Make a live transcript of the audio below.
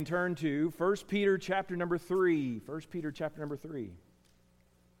Turn to 1 Peter chapter number 3. 1 Peter chapter number 3.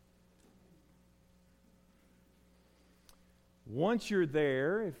 Once you're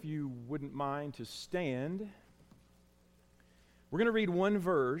there, if you wouldn't mind to stand, we're going to read one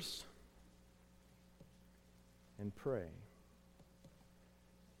verse and pray.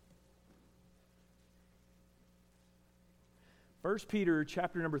 First Peter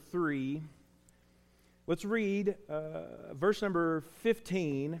chapter number 3. Let's read verse number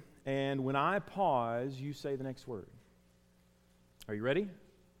 15, and when I pause, you say the next word. Are you ready?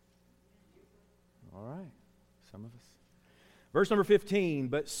 All right, some of us. Verse number 15,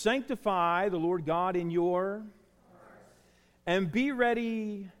 but sanctify the Lord God in your hearts, and be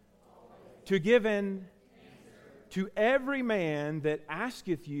ready to give in to every man that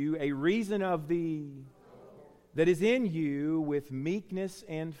asketh you a reason of the that is in you with meekness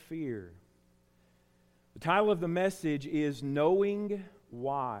and fear. The title of the message is Knowing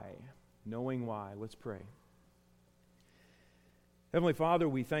Why. Knowing Why. Let's pray. Heavenly Father,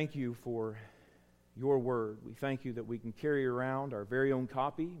 we thank you for your word. We thank you that we can carry around our very own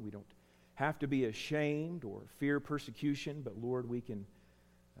copy. We don't have to be ashamed or fear persecution, but Lord, we can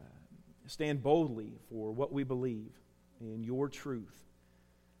stand boldly for what we believe in your truth.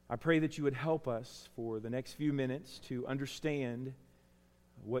 I pray that you would help us for the next few minutes to understand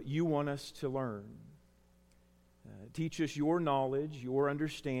what you want us to learn. Teach us your knowledge, your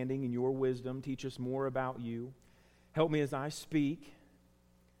understanding, and your wisdom. Teach us more about you. Help me as I speak.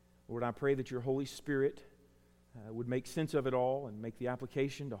 Lord, I pray that your Holy Spirit would make sense of it all and make the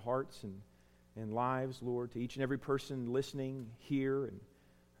application to hearts and lives, Lord, to each and every person listening here and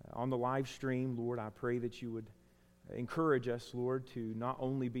on the live stream. Lord, I pray that you would encourage us, Lord, to not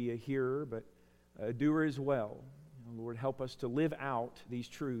only be a hearer, but a doer as well. Lord, help us to live out these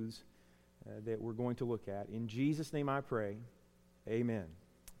truths that we're going to look at. In Jesus' name I pray, amen.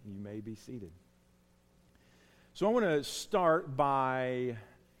 You may be seated. So I want to start by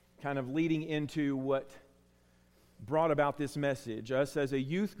kind of leading into what brought about this message. Us as a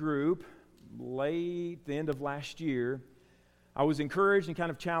youth group, late the end of last year, I was encouraged and kind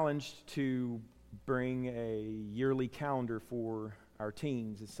of challenged to bring a yearly calendar for our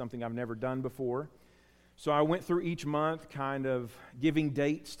teens. It's something I've never done before. So I went through each month kind of giving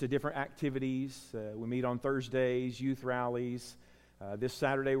dates to different activities. We meet on Thursdays, youth rallies. This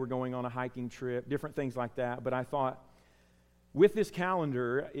Saturday we're going on a hiking trip, different things like that. But I thought with this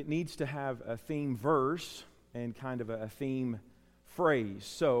calendar, it needs to have a theme verse and kind of a theme phrase.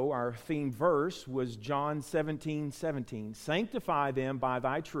 So our theme verse was John 17:17. Sanctify them by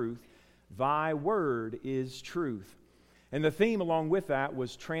thy truth. Thy word is truth. And the theme along with that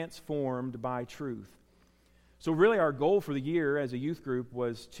was transformed by truth. So really our goal for the year as a youth group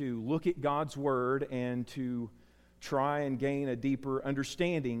was to look at God's Word and to try and gain a deeper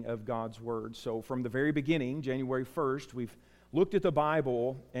understanding of God's Word. So from the very beginning, January 1st, we've looked at the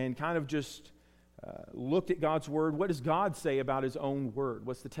Bible and kind of just looked at God's Word. What does God say about His own Word?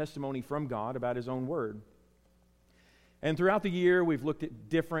 What's the testimony from God about His own Word? And throughout the year, we've looked at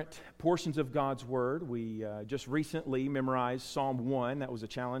different portions of God's Word. We just recently memorized Psalm 1. That was a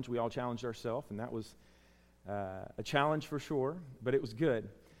challenge. We all challenged ourselves, and that was a challenge for sure, but it was good.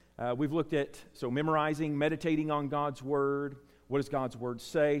 We've looked at, memorizing, meditating on God's Word. What does God's Word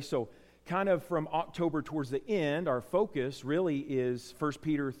say? So kind of from October towards the end, our focus really is 1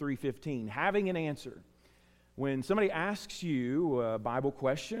 Peter 3:15, having an answer. When somebody asks you a Bible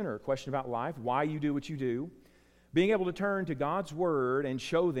question or a question about life, why you do what you do, being able to turn to God's Word and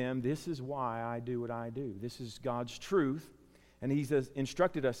show them, this is why I do what I do. This is God's truth, and He's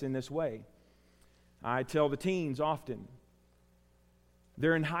instructed us in this way. I tell the teens often,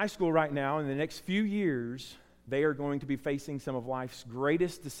 they're in high school right now. In the next few years, they are going to be facing some of life's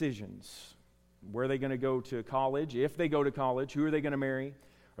greatest decisions. Where are they going to go to college? If they go to college, who are they going to marry?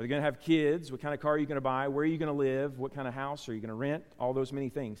 Are they going to have kids? What kind of car are you going to buy? Where are you going to live? What kind of house are you going to rent? All those many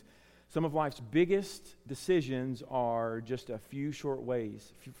things. Some of life's biggest decisions are just a few short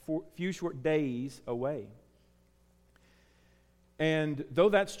days away. And though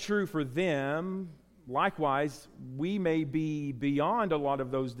that's true for them, likewise, we may be beyond a lot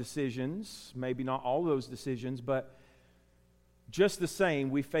of those decisions, maybe not all of those decisions, but just the same,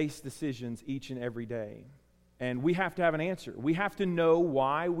 we face decisions each and every day. And we have to have an answer. We have to know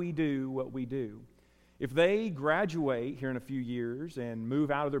why we do what we do. If they graduate here in a few years and move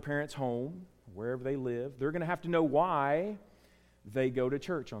out of their parents' home, wherever they live, they're going to have to know why they go to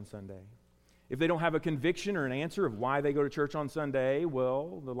church on Sunday. If they don't have a conviction or an answer of why they go to church on Sunday,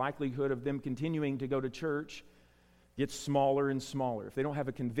 well, the likelihood of them continuing to go to church gets smaller and smaller. If they don't have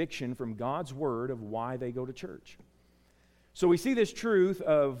a conviction from God's Word of why they go to church. So we see this truth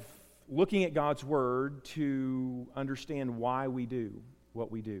of looking at God's Word to understand why we do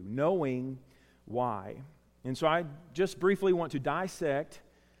what we do, knowing why. And so I just briefly want to dissect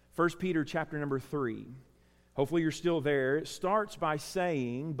 1 Peter chapter number 3. Hopefully you're still there. It starts by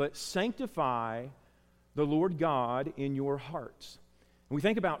saying, "But sanctify the Lord God in your hearts." When we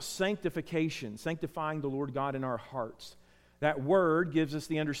think about sanctification, sanctifying the Lord God in our hearts, that word gives us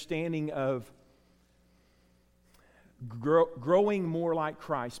the understanding of growing more like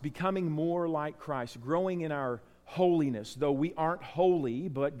Christ, becoming more like Christ, growing in our holiness. Though we aren't holy,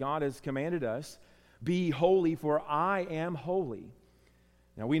 but God has commanded us, "Be holy, for I am holy."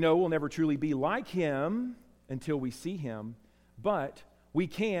 Now we know we'll never truly be like Him until we see Him, but we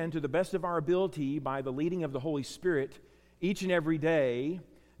can, to the best of our ability, by the leading of the Holy Spirit, each and every day,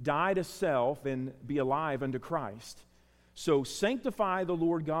 die to self and be alive unto Christ. So sanctify the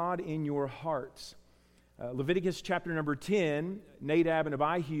Lord God in your hearts. Leviticus chapter number 10, Nadab and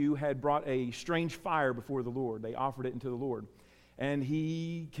Abihu had brought a strange fire before the Lord. They offered it unto the Lord, and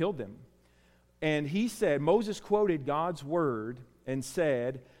He killed them. And he said, Moses quoted God's word and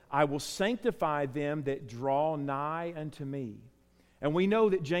said, "I will sanctify them that draw nigh unto me." And we know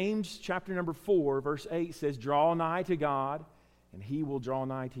that James chapter number 4, verse 8 says, "Draw nigh to God, and He will draw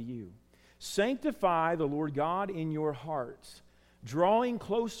nigh to you." Sanctify the Lord God in your hearts, drawing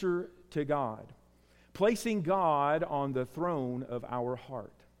closer to God, placing God on the throne of our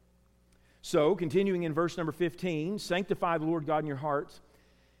heart. So, continuing in verse number 15, "Sanctify the Lord God in your hearts,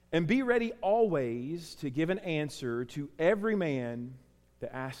 and be ready always to give an answer to every man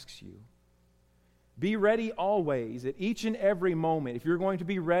that asks you." Be ready always, at each and every moment. If you're going to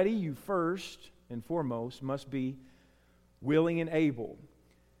be ready, you first and foremost must be willing and able.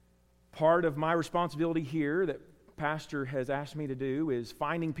 Part of my responsibility here that Pastor has asked me to do is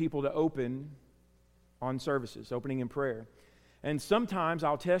finding people to open on services, opening in prayer. And sometimes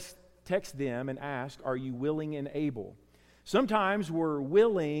I'll text them and ask, "Are you willing and able?" Sometimes we're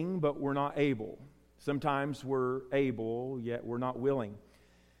willing, but we're not able. Sometimes we're able, yet we're not willing.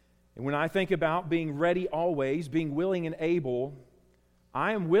 And when I think about being ready always, being willing and able,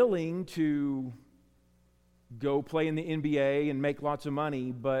 I am willing to go play in the NBA and make lots of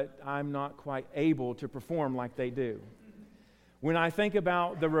money, but I'm not quite able to perform like they do. When I think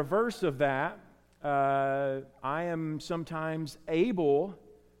about the reverse of that, I am sometimes able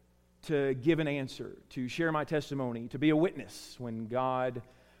to give an answer, to share my testimony, to be a witness when God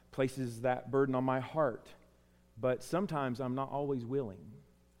places that burden on my heart. But sometimes I'm not always willing.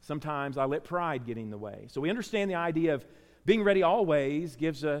 Sometimes I let pride get in the way. So we understand the idea of being ready always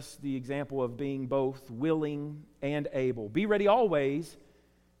gives us the example of being both willing and able. Be ready always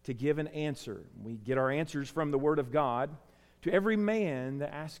to give an answer. We get our answers from the Word of God. "To every man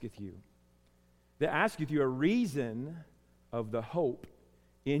that asketh you a reason of the hope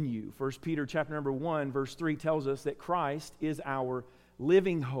in you." 1 Peter chapter number 1, verse 3 tells us that Christ is our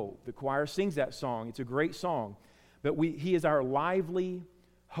living hope. The choir sings that song. It's a great song. But He is our lively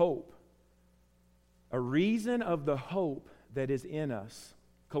hope. A reason of the hope that is in us.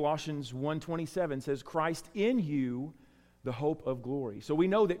 Colossians 1:27 says, "Christ in you, the hope of glory." So we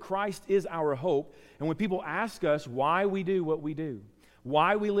know that Christ is our hope. And when people ask us why we do what we do,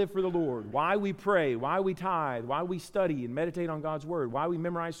 why we live for the Lord, why we pray, why we tithe, why we study and meditate on God's Word, why we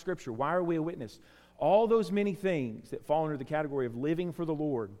memorize Scripture, why are we a witness, all those many things that fall under the category of living for the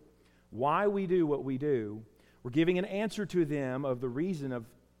Lord, why we do what we do, we're giving an answer to them of the reason of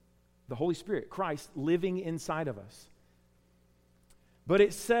the Holy Spirit, Christ living inside of us. But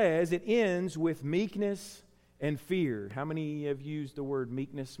it says, it ends with meekness and fear. How many have used the word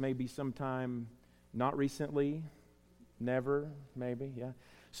meekness maybe sometime not recently? Never, maybe, yeah.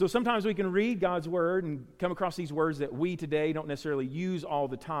 So sometimes we can read God's Word and come across these words that we today don't necessarily use all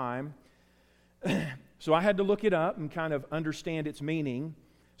the time. So I had to look it up and kind of understand its meaning.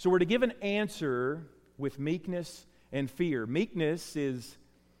 So we're to give an answer with meekness and fear. Meekness is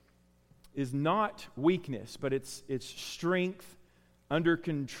not weakness, but it's strength under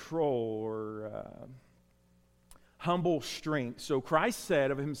control, or humble strength. So Christ said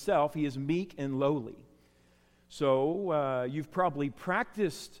of Himself, He is meek and lowly. So you've probably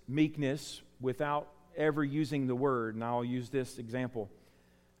practiced meekness without ever using the word, and I'll use this example.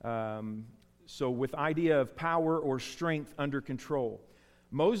 So with idea of power or strength under control.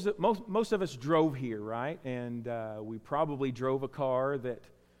 Most of us drove here, right? And we probably drove a car that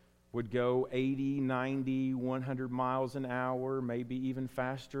would go 80, 90, 100 miles an hour, maybe even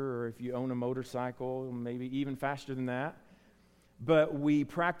faster, or if you own a motorcycle, maybe even faster than that. But we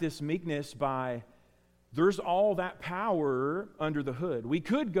practice meekness by, there's all that power under the hood. We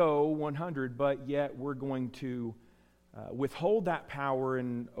could go 100, but yet we're going to withhold that power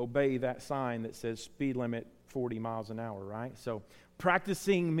and obey that sign that says speed limit 40 miles an hour, right? So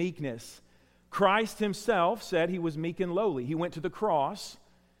practicing meekness. Christ himself said he was meek and lowly. He went to the cross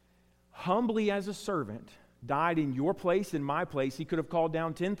humbly as a servant, died in your place, in my place. He could have called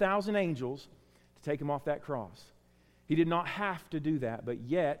down 10,000 angels to take him off that cross. He did not have to do that, but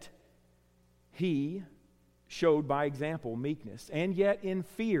yet he showed by example meekness, and yet in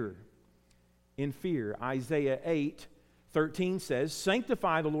fear. In fear. Isaiah 8:13 says,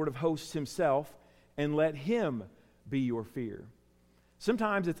 "Sanctify the Lord of hosts himself, and let him be your fear."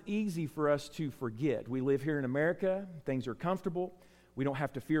 Sometimes it's easy for us to forget. We live here in America. Things are comfortable. We don't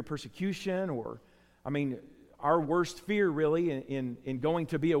have to fear persecution our worst fear really in going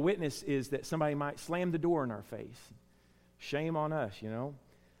to be a witness is that somebody might slam the door in our face. Shame on us,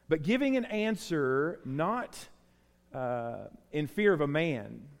 But giving an answer not in fear of a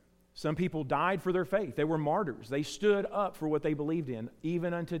man. Some people died for their faith. They were martyrs. They stood up for what they believed in,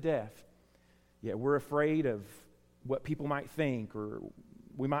 even unto death. Yet we're afraid of what people might think, or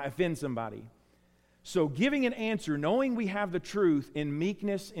we might offend somebody. So giving an answer, knowing we have the truth in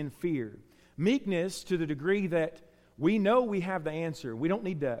meekness and fear. Meekness to the degree that we know we have the answer. We don't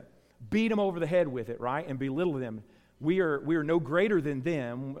need to beat them over the head with it, right, and belittle them. We are no greater than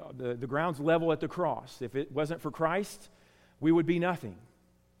them. The ground's level at the cross. If it wasn't for Christ, we would be nothing.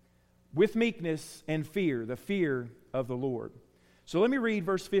 With meekness and fear, the fear of the Lord. So let me read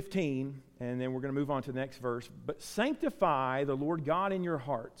verse 15, and then we're going to move on to the next verse. "But sanctify the Lord God in your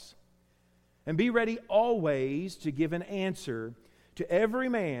hearts, and be ready always to give an answer to every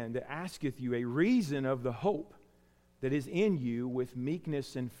man that asketh you a reason of the hope that is in you with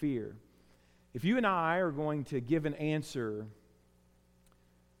meekness and fear." If you and I are going to give an answer,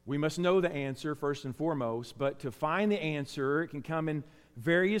 we must know the answer first and foremost, but to find the answer, it can come in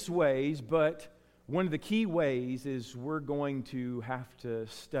various ways, but one of the key ways is we're going to have to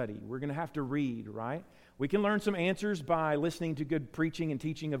study. We're going to have to read, right? We can learn some answers by listening to good preaching and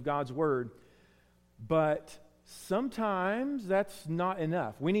teaching of God's Word, but sometimes that's not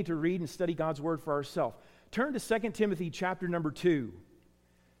enough. We need to read and study God's Word for ourselves. Turn to 2 Timothy chapter number 2.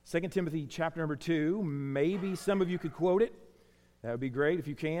 2 Timothy chapter number 2. Maybe some of you could quote it. That would be great if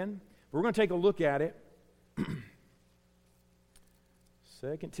you can. But we're going to take a look at it.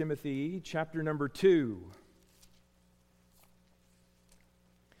 2 Timothy chapter number 2.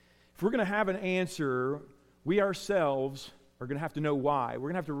 If we're going to have an answer, we ourselves are going to have to know why. We're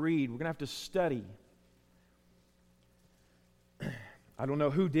going to have to read. We're going to have to study. I don't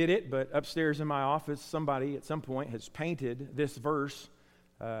know who did it, but upstairs in my office, somebody at some point has painted this verse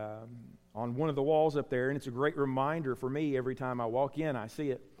on one of the walls up there, and it's a great reminder for me every time I walk in, I see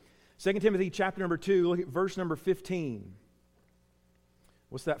it. 2 Timothy chapter number 2, look at verse number 15.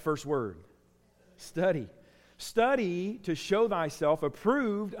 What's that first word? Study. Study to show thyself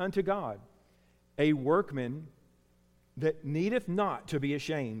approved unto God, a workman that needeth not to be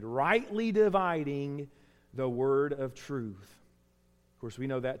ashamed, rightly dividing the word of truth. Of course, we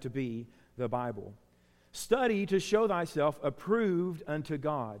know that to be the Bible. Study to show thyself approved unto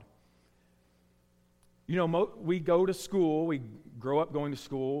God. We go to school, we grow up going to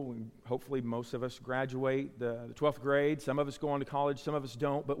school. Hopefully most of us graduate the 12th grade. Some of us go on to college, some of us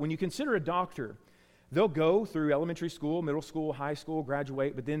don't. But when you consider a doctor, they'll go through elementary school, middle school, high school,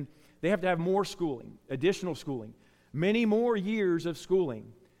 graduate, but then they have to have more schooling, additional schooling, many more years of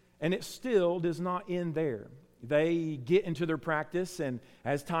schooling. And it still does not end there. They get into their practice, and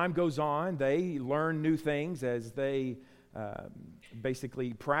as time goes on, they learn new things as they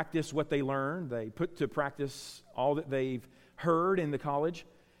basically practice what they learn. They put to practice all that they've heard in the college.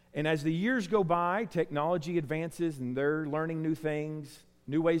 And as the years go by, technology advances, and they're learning new things,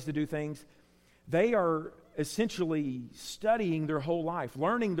 new ways to do things. They are essentially studying their whole life,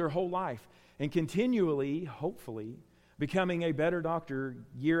 learning their whole life, and continually, hopefully, becoming a better doctor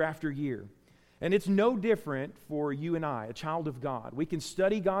year after year. And it's no different for you and I, a child of God. We can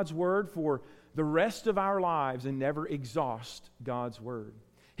study God's Word for the rest of our lives and never exhaust God's Word.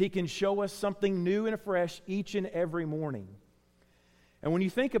 He can show us something new and afresh each and every morning. And when you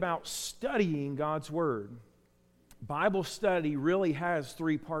think about studying God's Word, Bible study really has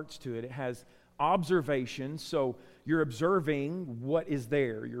three parts to it. It has observation, so you're observing what is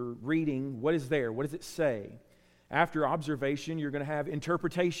there. You're reading what is there. What does it say? After observation, you're going to have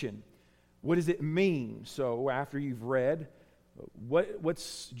interpretation. What does it mean? So after you've read,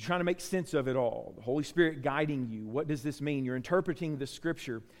 what's trying to make sense of it all? The Holy Spirit guiding you. What does this mean? You're interpreting the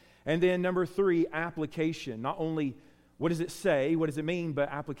Scripture. And then number 3, application. Not only what does it say, what does it mean, but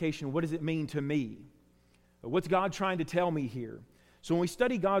application. What does it mean to me? What's God trying to tell me here? So when we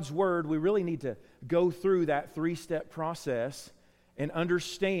study God's Word, we really need to go through that three-step process and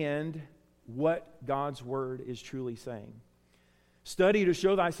understand what God's Word is truly saying. Study to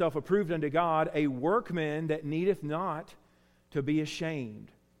show thyself approved unto God, a workman that needeth not to be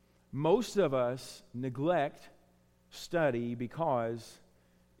ashamed. Most of us neglect study because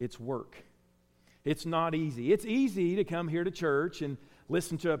it's work. It's not easy. It's easy to come here to church and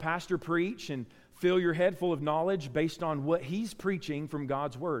listen to a pastor preach and fill your head full of knowledge based on what he's preaching from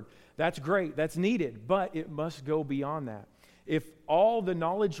God's Word. That's great. That's needed, but it must go beyond that. If all the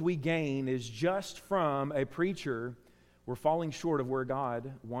knowledge we gain is just from a preacher, we're falling short of where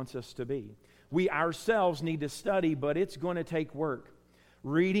God wants us to be. We ourselves need to study, but it's going to take work.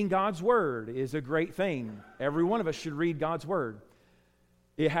 Reading God's Word is a great thing. Every one of us should read God's Word.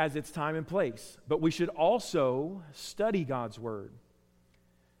 It has its time and place, but we should also study God's Word.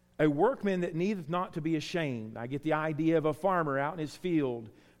 A workman that needeth not to be ashamed. I get the idea of a farmer out in his field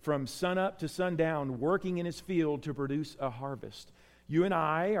from sunup to sundown, working in his field to produce a harvest. You and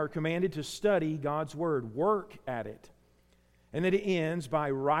I are commanded to study God's Word, work at it. And then it ends by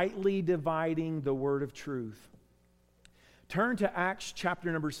rightly dividing the word of truth. Turn to Acts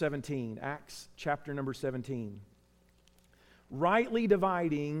chapter number 17. Acts chapter number 17. Rightly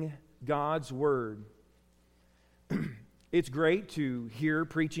dividing God's Word. It's great to hear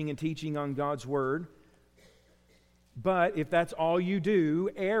preaching and teaching on God's Word, but if that's all you do,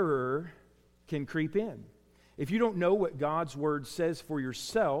 error can creep in. If you don't know what God's Word says for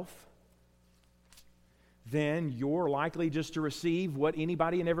yourself, then you're likely just to receive what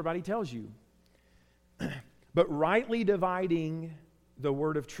anybody and everybody tells you. But rightly dividing the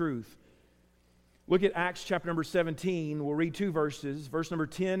word of truth. Look at Acts chapter number 17. We'll read two verses, verse number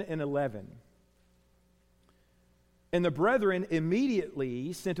 10 and 11. And the brethren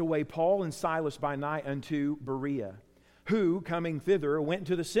immediately sent away Paul and Silas by night unto Berea, who, coming thither, went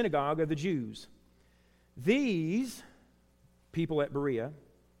to the synagogue of the Jews. These people at Berea,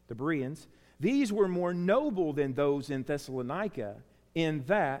 the Bereans, these were more noble than those in Thessalonica, in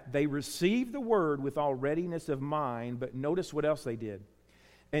that they received the word with all readiness of mind, but notice what else they did.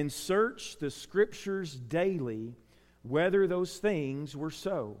 And searched the Scriptures daily, whether those things were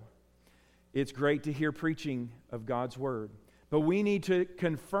so. It's great to hear preaching of God's Word, but we need to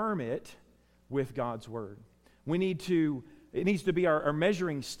confirm it with God's Word. It needs to be our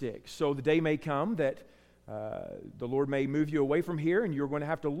measuring stick, so the day may come that the Lord may move you away from here and you're going to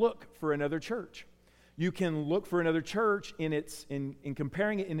have to look for another church. You can look for another church in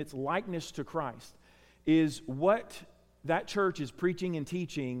comparing it in its likeness to Christ. Is what that church is preaching and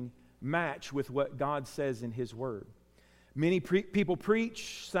teaching match with what God says in His Word? Many people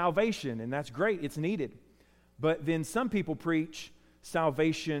preach salvation, and that's great, it's needed. But then some people preach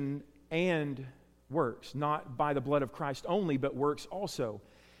salvation and works, not by the blood of Christ only, but works also.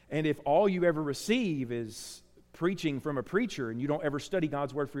 And if all you ever receive is preaching from a preacher and you don't ever study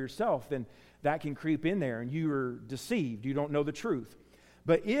God's Word for yourself, then that can creep in there and you are deceived. You don't know the truth.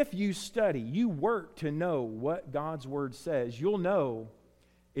 But if you study, you work to know what God's Word says, you'll know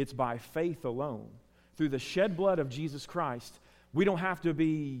it's by faith alone. Through the shed blood of Jesus Christ. We don't have to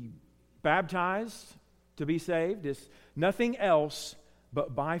be baptized to be saved. It's nothing else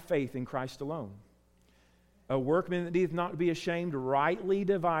but by faith in Christ alone. A workman that needeth not to be ashamed, rightly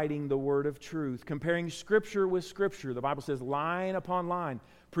dividing the word of truth, comparing Scripture with Scripture. The Bible says line upon line,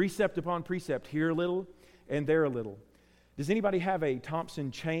 precept upon precept, here a little and there a little. Does anybody have a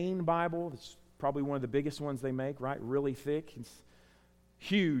Thompson Chain Bible? It's probably one of the biggest ones they make, right? Really thick. It's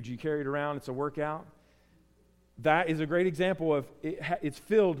huge. You carry it around. It's a workout. That is a great example of it's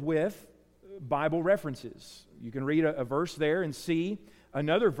filled with Bible references. You can read a verse there and see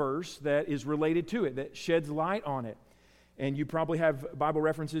another verse that is related to it, that sheds light on it. And you probably have Bible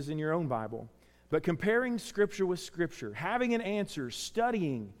references in your own Bible. But comparing Scripture with Scripture, having an answer,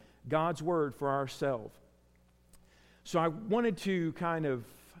 studying God's Word for ourselves. So I wanted to kind of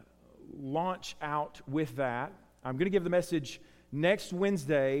launch out with that. I'm going to give the message next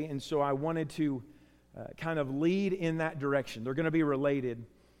Wednesday, and so I wanted to kind of lead in that direction. They're going to be related.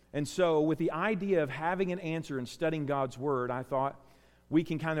 And so with the idea of having an answer and studying God's Word, I thought we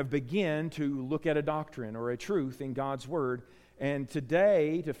can kind of begin to look at a doctrine or a truth in God's Word. And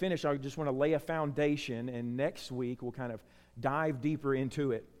today, to finish, I just want to lay a foundation, and next week we'll kind of dive deeper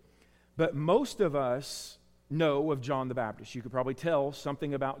into it. But most of us know of John the Baptist. You could probably tell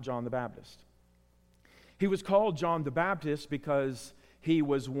something about John the Baptist. He was called John the Baptist because he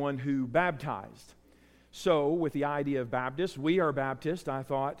was one who baptized. So, with the idea of Baptist, we are Baptist, I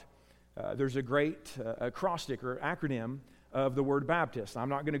thought there's a great acrostic or acronym of the word Baptist. I'm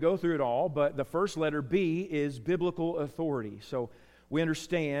not going to go through it all, but the first letter B is biblical authority. So, we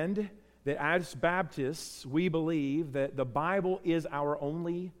understand that as Baptists, we believe that the Bible is our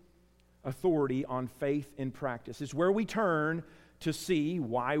only authority on faith in practice. It's where we turn to see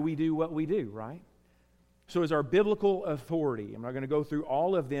why we do what we do, right? So it's our biblical authority. I'm not going to go through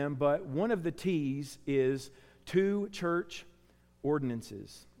all of them, but one of the T's is 2 church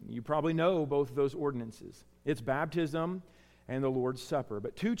ordinances. You probably know both of those ordinances. It's baptism and the Lord's Supper.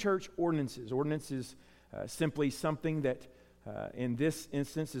 But 2 church ordinances. Ordinance is simply something that, in this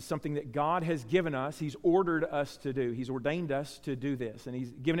instance, is something that God has given us. He's ordered us to do. He's ordained us to do this, and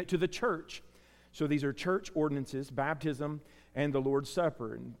He's given it to the church. So these are church ordinances, baptism and the Lord's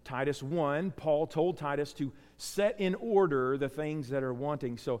Supper. In Titus 1, Paul told Titus to set in order the things that are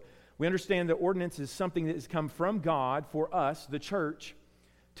wanting. So we understand that ordinance is something that has come from God for us, the church,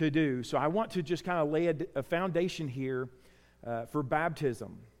 to do. So I want to just kind of lay a foundation here for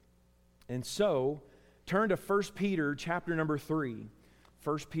baptism. And so turn to 1 Peter chapter number 3.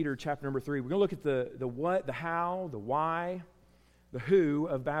 1 Peter chapter number 3. We're going to look at the what, the how, the why, the who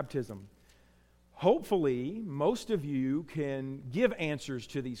of baptism. Hopefully, most of you can give answers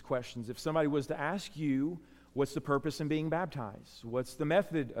to these questions. If somebody was to ask you, what's the purpose in being baptized? What's the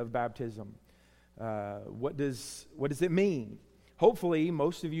method of baptism? What does it mean? Hopefully,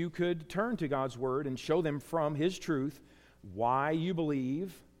 most of you could turn to God's Word and show them from His truth why you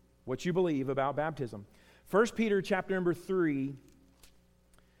believe what you believe about baptism. 1 Peter chapter number 3,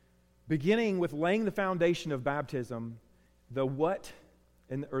 beginning with laying the foundation of baptism, the what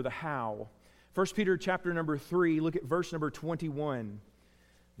or the how. 1 Peter chapter number 3, look at verse number 21.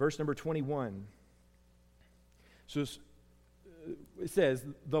 Verse number 21. So it says,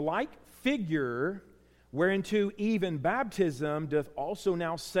 "The like figure whereunto even baptism doth also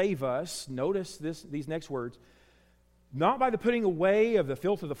now save us," notice these next words, "not by the putting away of the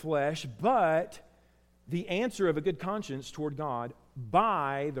filth of the flesh, but the answer of a good conscience toward God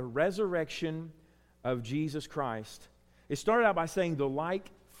by the resurrection of Jesus Christ." It started out by saying the like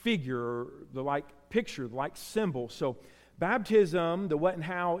figure, the like picture, the like symbol. So baptism, the what and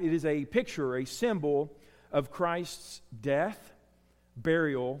how, it is a picture, a symbol of Christ's death,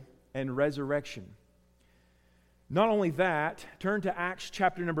 burial, and resurrection. Not only that, turn to Acts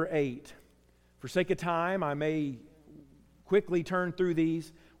chapter number 8. For sake of time, I may quickly turn through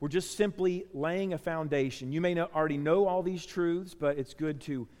these. We're just simply laying a foundation. You may already know all these truths, but it's good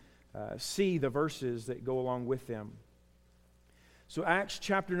to see the verses that go along with them. So Acts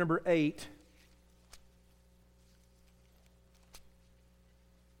chapter number 8.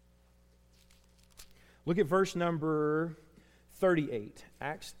 Look at verse number 38.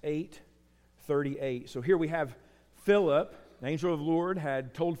 Acts 8:38. So here we have Philip. The angel of the Lord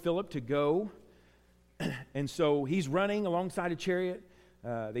had told Philip to go. And so he's running alongside a chariot.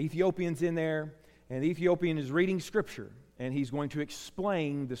 The Ethiopian's in there. And the Ethiopian is reading Scripture. And he's going to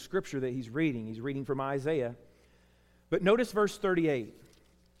explain the Scripture that he's reading. He's reading from Isaiah. But notice verse 38.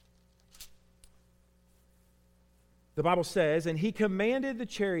 The Bible says, "And he commanded the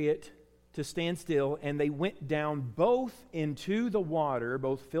chariot to stand still, and they went down both into the water,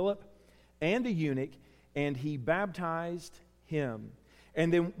 both Philip and the eunuch, and he baptized him.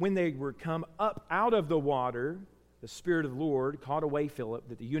 And then when they were come up out of the water, the Spirit of the Lord caught away Philip,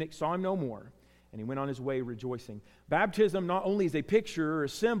 that the eunuch saw him no more, and he went on his way rejoicing." Baptism not only is a picture or a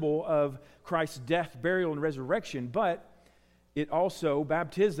symbol of Christ's death, burial, and resurrection, but it also,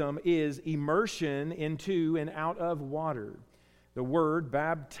 baptism is immersion into and out of water. The word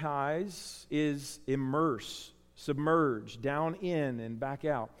baptize is immerse, submerge, down in and back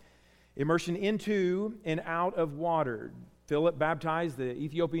out. Immersion into and out of water. Philip baptized the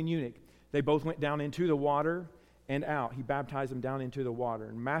Ethiopian eunuch. They both went down into the water and out. He baptized them down into the water.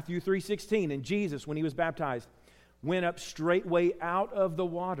 In Matthew 3:16, and Jesus, when he was baptized, went up straightway out of the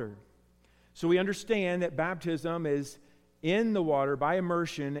water. So we understand that baptism is in the water by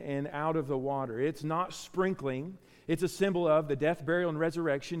immersion and out of the water. It's not sprinkling. It's a symbol of the death, burial, and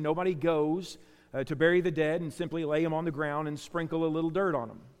resurrection. Nobody goes to bury the dead and simply lay them on the ground and sprinkle a little dirt on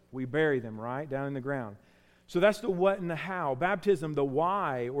them. We bury them, right, down in the ground. So that's the what and the how. Baptism, the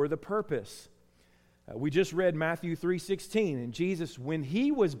why or the purpose. We just read Matthew 3:16, and Jesus, when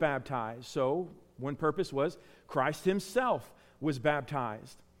he was baptized, so one purpose was Christ himself was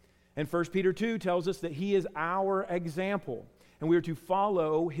baptized. And 1 Peter 2 tells us that he is our example, and we are to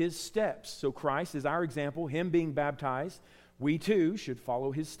follow his steps. So Christ is our example, him being baptized. We too should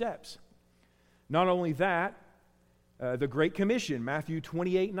follow his steps. Not only that, the Great Commission, Matthew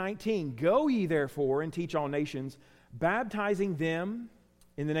 28:19, "Go ye therefore and teach all nations, baptizing them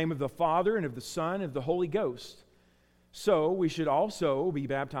in the name of the Father and of the Son and of the Holy Ghost." So we should also be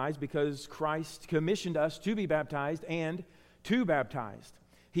baptized because Christ commissioned us to be baptized and to baptized.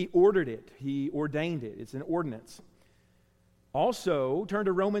 He ordered it. He ordained it. It's an ordinance. Also, turn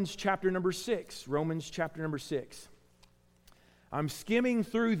to Romans chapter number 6. Romans chapter number 6. I'm skimming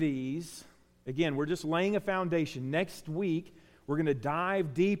through these. Again, we're just laying a foundation. Next week, we're going to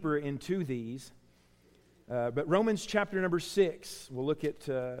dive deeper into these. But Romans chapter number 6, we'll look at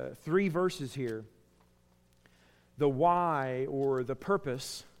 3 verses here. The why or the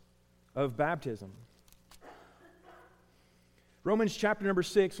purpose of baptism. Romans chapter number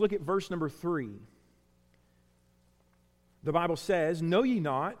 6, look at verse number 3. The Bible says, "Know ye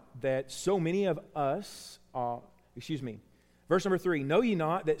not that so many of us," verse number 3, "Know ye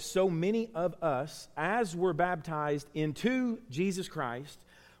not that so many of us, as were baptized into Jesus Christ,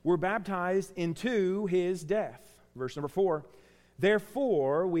 were baptized into His death?" Verse number 4,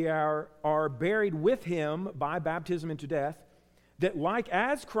 "Therefore we are buried with Him by baptism into death, that like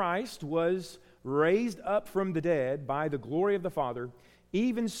as Christ was raised up from the dead by the glory of the Father,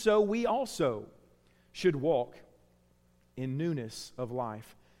 even so we also should walk in newness of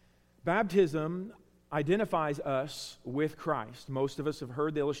life." Baptism identifies us with Christ. Most of us have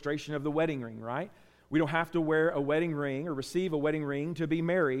heard the illustration of the wedding ring, right? We don't have to wear a wedding ring or receive a wedding ring to be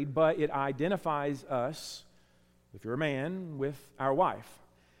married, but it identifies us, if you're a man, with our wife.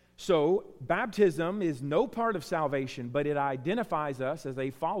 So, baptism is no part of salvation, but it identifies us as a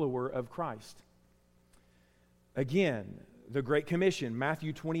follower of Christ. Again, the Great Commission,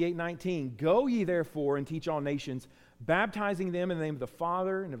 Matthew 28:19, "Go ye therefore and teach all nations, baptizing them in the name of the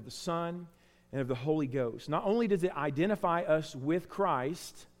Father and of the Son and of the Holy Ghost." Not only does it identify us with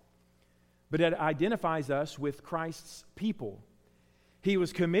Christ, but it identifies us with Christ's people. He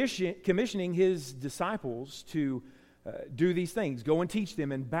was commissioning His disciples to do these things, go and teach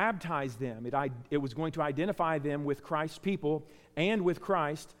them and baptize them. It was going to identify them with Christ's people and with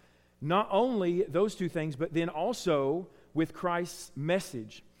Christ. Not only those two things, but then also with Christ's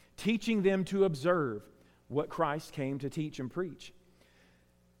message, teaching them to observe what Christ came to teach and preach.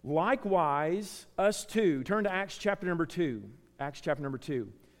 Likewise, us too. Turn to Acts chapter number 2. Acts chapter number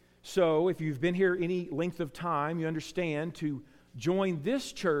 2. So, if you've been here any length of time, you understand to join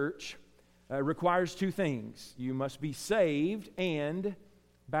this church requires two things. You must be saved and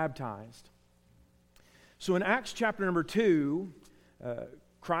baptized. So in Acts chapter number 2,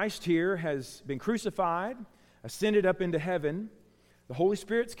 Christ here has been crucified, ascended up into heaven. The Holy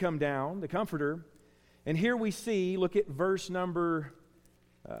Spirit's come down, the Comforter. And here we see, look at verse number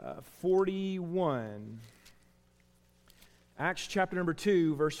 41. Acts chapter number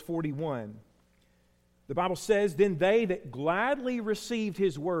 2, verse 41. The Bible says, "Then they that gladly received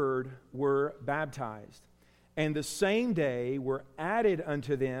His word were baptized. And the same day were added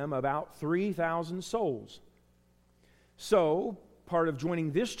unto them about 3,000 souls." So, part of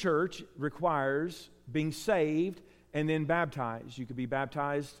joining this church requires being saved and then baptized. You could be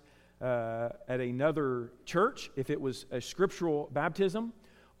baptized at another church if it was a scriptural baptism,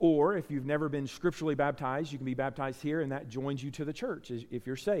 or if you've never been scripturally baptized, you can be baptized here, and that joins you to the church if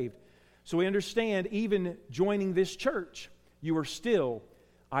you're saved. So we understand even joining this church, you are still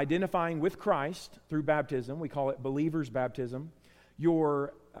identifying with Christ through baptism. We call it believer's baptism.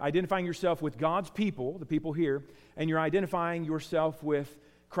 You're identifying yourself with God's people, the people here, and you're identifying yourself with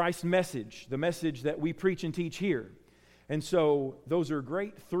Christ's message, the message that we preach and teach here. And so those are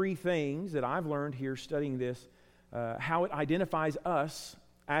great three things that I've learned here studying this, how it identifies us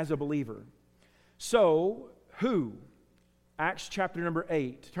as a believer. So, who? Acts chapter number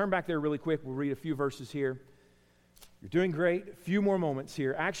 8. Turn back there really quick. We'll read a few verses here. You're doing great. A few more moments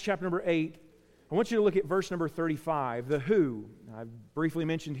here. Acts chapter number 8. I want you to look at verse number 35. The who. I've briefly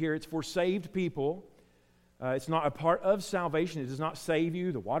mentioned here, it's for saved people. It's not a part of salvation. It does not save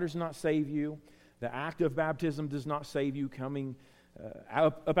you. The water does not save you. The act of baptism does not save you. Coming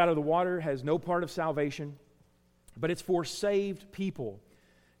up out of the water has no part of salvation. But it's for saved people.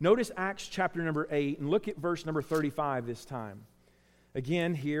 Notice Acts chapter number 8 and look at verse number 35 this time.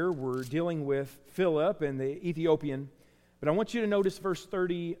 Again, here we're dealing with Philip and the Ethiopian, but I want you to notice verse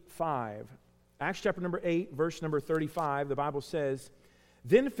 35. Acts chapter number 8, verse number 35, the Bible says,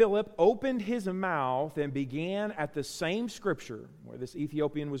 "Then Philip opened his mouth and began at the same scripture," where this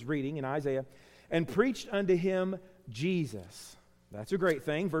Ethiopian was reading in Isaiah, "and preached unto him Jesus." That's a great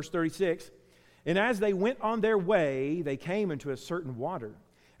thing. Verse 36, "And as they went on their way, they came into a certain water.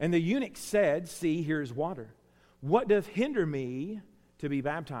 And the eunuch said, See, here is water. What doth hinder me to be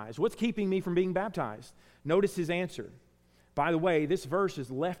baptized?" What's keeping me from being baptized? Notice his answer. By the way, this verse is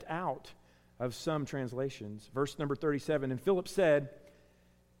left out of some translations. Verse number 37, "And Philip said,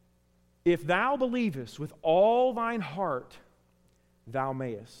 If thou believest with all thine heart, thou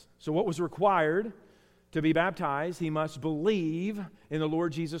mayest." So what was required To be baptized, he must believe in the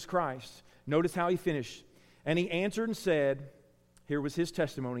Lord Jesus Christ. Notice how he finished. And he answered and said, here was his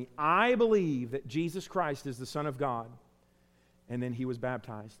testimony, I believe that Jesus Christ is the Son of God. And then he was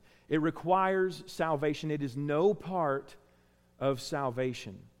baptized. It requires salvation. It is no part of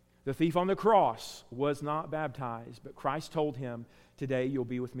salvation. The thief on the cross was not baptized, but Christ told him, today you'll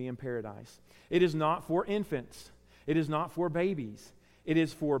be with me in paradise. It is not for infants. It is not for babies. It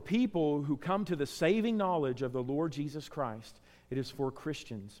is for people who come to the saving knowledge of the Lord Jesus Christ. It is for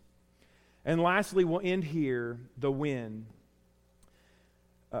Christians. And lastly, we'll end here, the when.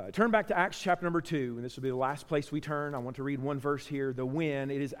 Turn back to Acts chapter number 2, and this will be the last place we turn. I want to read one verse here, the when.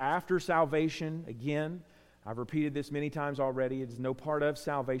 It is after salvation. Again, I've repeated this many times already. It is no part of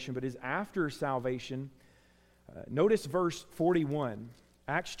salvation, but it is after salvation. Notice verse 41.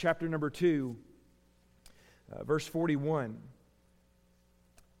 Acts chapter number 2, verse 41.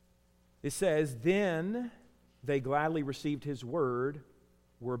 It says, then they gladly received his word,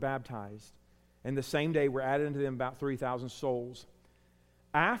 were baptized. And the same day were added unto them about 3,000 souls.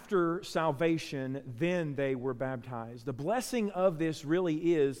 After salvation, then they were baptized. The blessing of this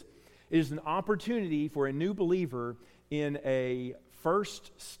really is an opportunity for a new believer in a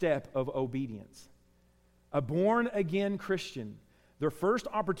first step of obedience. A born-again Christian, their first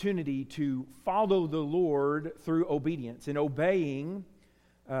opportunity to follow the Lord through obedience and obeying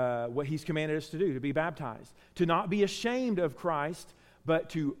what he's commanded us to do, to be baptized. To not be ashamed of Christ, but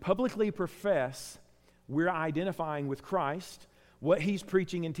to publicly profess we're identifying with Christ, what he's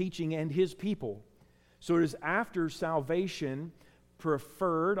preaching and teaching, and his people. So it is after salvation,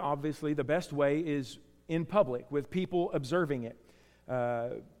 preferred, obviously the best way is in public, with people observing it.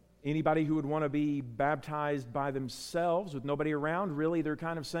 Anybody who would want to be baptized by themselves with nobody around, really they're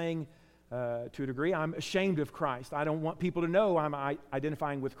kind of saying, to a degree, I'm ashamed of Christ. I don't want people to know I'm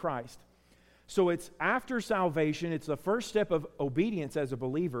identifying with Christ. So it's after salvation, it's the first step of obedience as a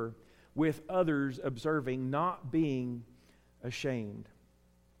believer, with others observing, not being ashamed.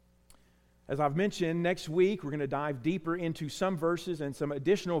 As I've mentioned, next week we're going to dive deeper into some verses and some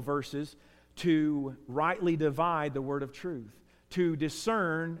additional verses to rightly divide the word of truth, to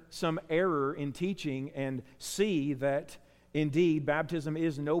discern some error in teaching and see that indeed baptism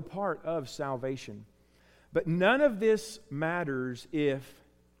is no part of salvation. But none of this matters if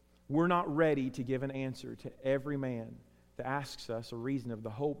we're not ready to give an answer to every man that asks us a reason of the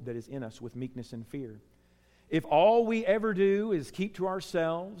hope that is in us with meekness and fear. If all we ever do is keep to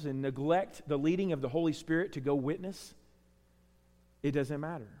ourselves and neglect the leading of the Holy Spirit to go witness, it doesn't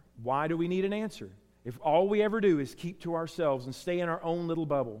matter. Why do we need an answer? If all we ever do is keep to ourselves and stay in our own little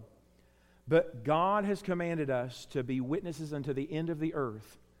bubble. But God has commanded us to be witnesses unto the end of the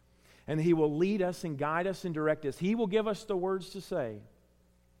earth. And He will lead us and guide us and direct us. He will give us the words to say.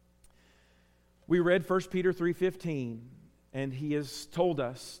 We read 1 Peter 3:15. And He has told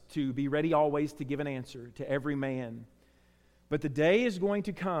us to be ready always to give an answer to every man. But the day is going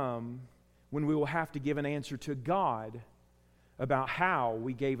to come when we will have to give an answer to God about how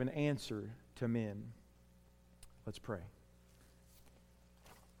we gave an answer to men. Let's pray.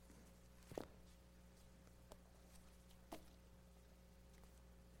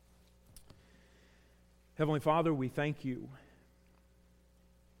 Heavenly Father, we thank You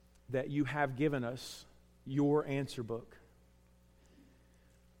that You have given us Your answer book.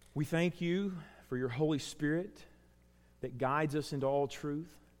 We thank You for Your Holy Spirit that guides us into all truth.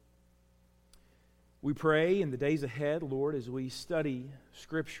 We pray in the days ahead, Lord, as we study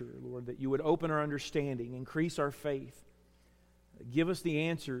Scripture, Lord, that You would open our understanding, increase our faith, give us the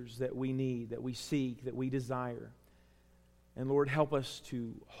answers that we need, that we seek, that we desire. And Lord, help us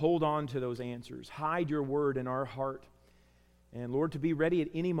to hold on to those answers, hide Your word in our heart, and Lord, to be ready at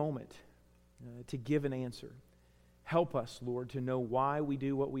any moment to give an answer. Help us, Lord, to know why we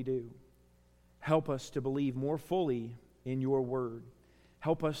do what we do. Help us to believe more fully in Your word.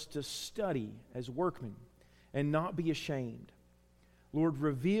 Help us to study as workmen and not be ashamed. Lord,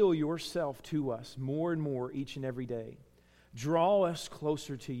 reveal Yourself to us more and more each and every day. Draw us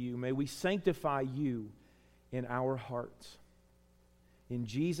closer to You. May we sanctify You in our hearts. In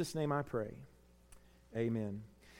Jesus' name I pray. Amen.